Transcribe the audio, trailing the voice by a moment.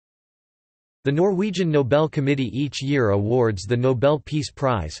The Norwegian Nobel Committee each year awards the Nobel Peace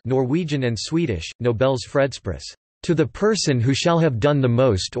Prize Norwegian and Swedish, Nobels Fredspris, to the person who shall have done the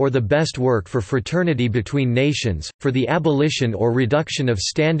most or the best work for fraternity between nations, for the abolition or reduction of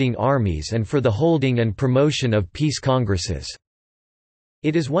standing armies and for the holding and promotion of peace congresses.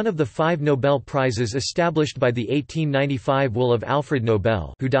 It is one of the 5 Nobel Prizes established by the 1895 will of Alfred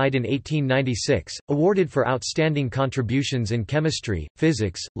Nobel, who died in 1896, awarded for outstanding contributions in chemistry,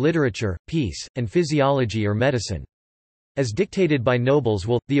 physics, literature, peace, and physiology or medicine. As dictated by Nobel's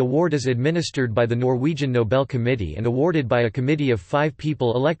will, the award is administered by the Norwegian Nobel Committee and awarded by a committee of 5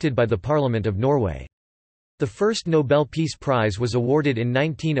 people elected by the Parliament of Norway. The first Nobel Peace Prize was awarded in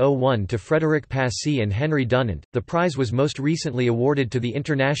 1901 to Frederick Passy and Henry Dunant. The prize was most recently awarded to the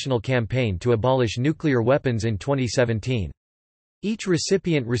International Campaign to Abolish Nuclear Weapons in 2017. Each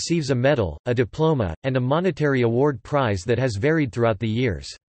recipient receives a medal, a diploma, and a monetary award prize that has varied throughout the years.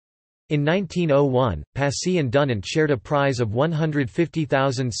 In 1901, Passy and Dunant shared a prize of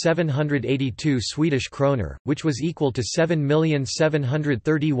 150,782 Swedish kroner, which was equal to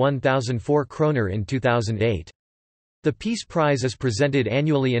 7,731,004 kroner in 2008. The Peace Prize is presented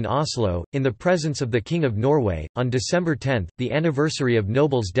annually in Oslo, in the presence of the King of Norway, on December 10, the anniversary of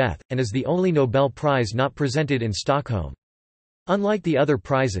Nobel's death, and is the only Nobel Prize not presented in Stockholm. Unlike the other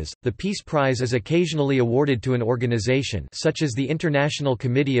prizes, the Peace Prize is occasionally awarded to an organization such as the International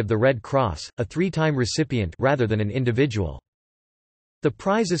Committee of the Red Cross, a 3-time recipient rather than an individual. The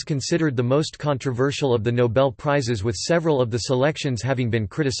prize is considered the most controversial of the Nobel Prizes, with several of the selections having been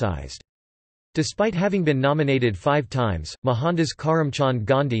criticized. Despite having been nominated 5 times, Mohandas Karamchand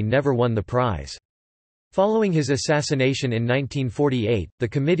Gandhi never won the prize. Following his assassination in 1948, the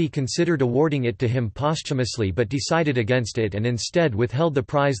committee considered awarding it to him posthumously but decided against it and instead withheld the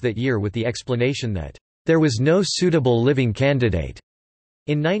prize that year with the explanation that, "there was no suitable living candidate."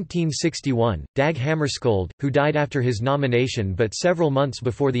 In 1961, Dag Hammarskjöld, who died after his nomination but several months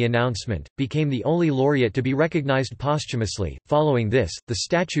before the announcement, became the only laureate to be recognized posthumously. Following this, the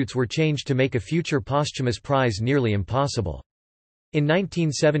statutes were changed to make a future posthumous prize nearly impossible. In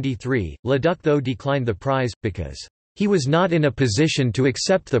 1973, Leduc though declined the prize, because he was not in a position to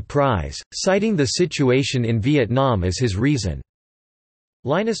accept the prize, citing the situation in Vietnam as his reason.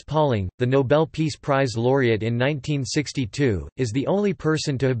 Linus Pauling, the Nobel Peace Prize laureate in 1962, is the only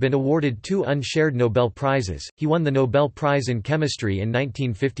person to have been awarded 2 unshared Nobel Prizes. He won the Nobel Prize in Chemistry in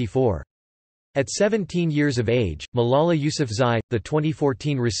 1954. At 17 years of age, Malala Yousafzai, the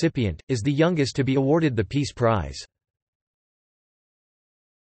 2014 recipient, is the youngest to be awarded the Peace Prize.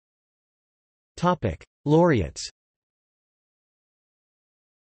 Laureates.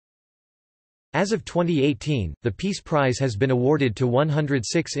 As of 2018, the Peace Prize has been awarded to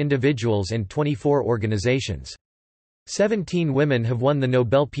 106 individuals and 24 organizations. 17 women have won the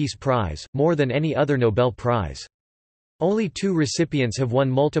Nobel Peace Prize, more than any other Nobel Prize. Only 2 recipients have won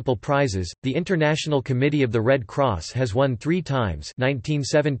multiple prizes. The International Committee of the Red Cross has won 3 times,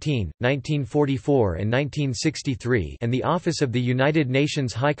 1917, 1944 and 1963, and the Office of the United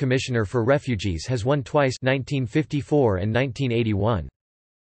Nations High Commissioner for Refugees has won twice, 1954 and 1981.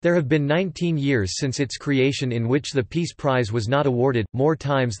 There have been 19 years since its creation in which the Peace Prize was not awarded, more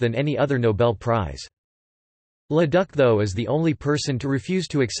times than any other Nobel Prize. Leduc though is the only person to refuse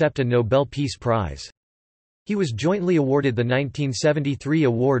to accept a Nobel Peace Prize. He was jointly awarded the 1973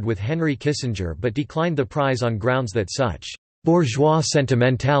 award with Henry Kissinger but declined the prize on grounds that such bourgeois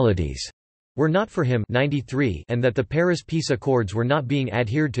sentimentalities were not for him 93 and that the Paris Peace Accords were not being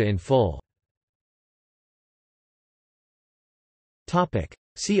adhered to in full.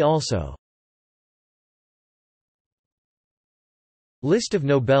 See also: List of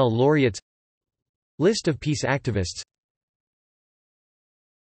Nobel laureates, List of peace activists.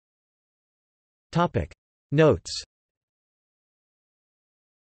 Notes.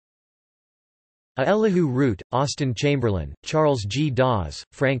 Elihu Root, Austin Chamberlain, Charles G. Dawes,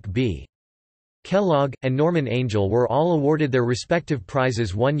 Frank B. Kellogg, and Norman Angell were all awarded their respective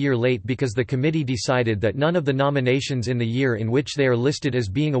prizes 1 year late because the committee decided that none of the nominations in the year in which they are listed as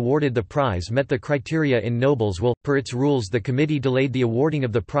being awarded the prize met the criteria in Nobel's will. Per its rules, the committee delayed the awarding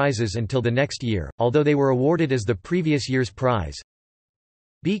of the prizes until the next year, although they were awarded as the previous year's prize.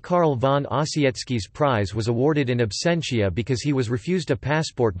 B. Karl von Ossietzky's prize was awarded in absentia because he was refused a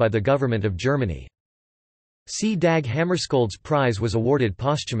passport by the government of Germany. C. Dag Hammarskjöld's prize was awarded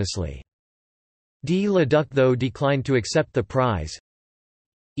posthumously. D. Leduc though declined to accept the prize.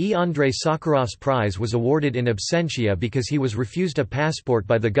 E. Andrei Sakharov's prize was awarded in absentia because he was refused a passport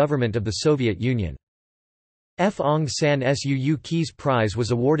by the government of the Soviet Union. F. Aung San Suu Kyi's prize was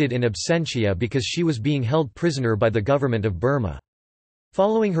awarded in absentia because she was being held prisoner by the government of Burma.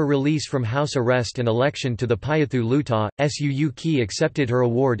 Following her release from house arrest and election to the Pyithu Luta, Suu Kyi accepted her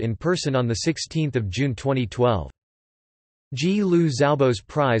award in person on 16 June 2012. Ji Lu Xiaobo's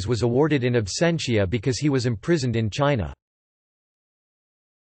prize was awarded in absentia because he was imprisoned in China.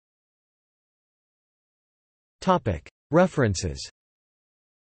 References.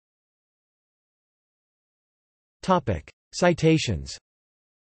 Citations.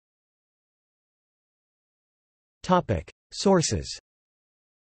 Sources.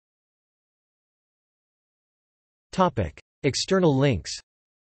 External links.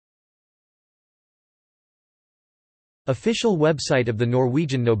 Official website of the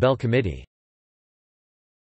Norwegian Nobel Committee.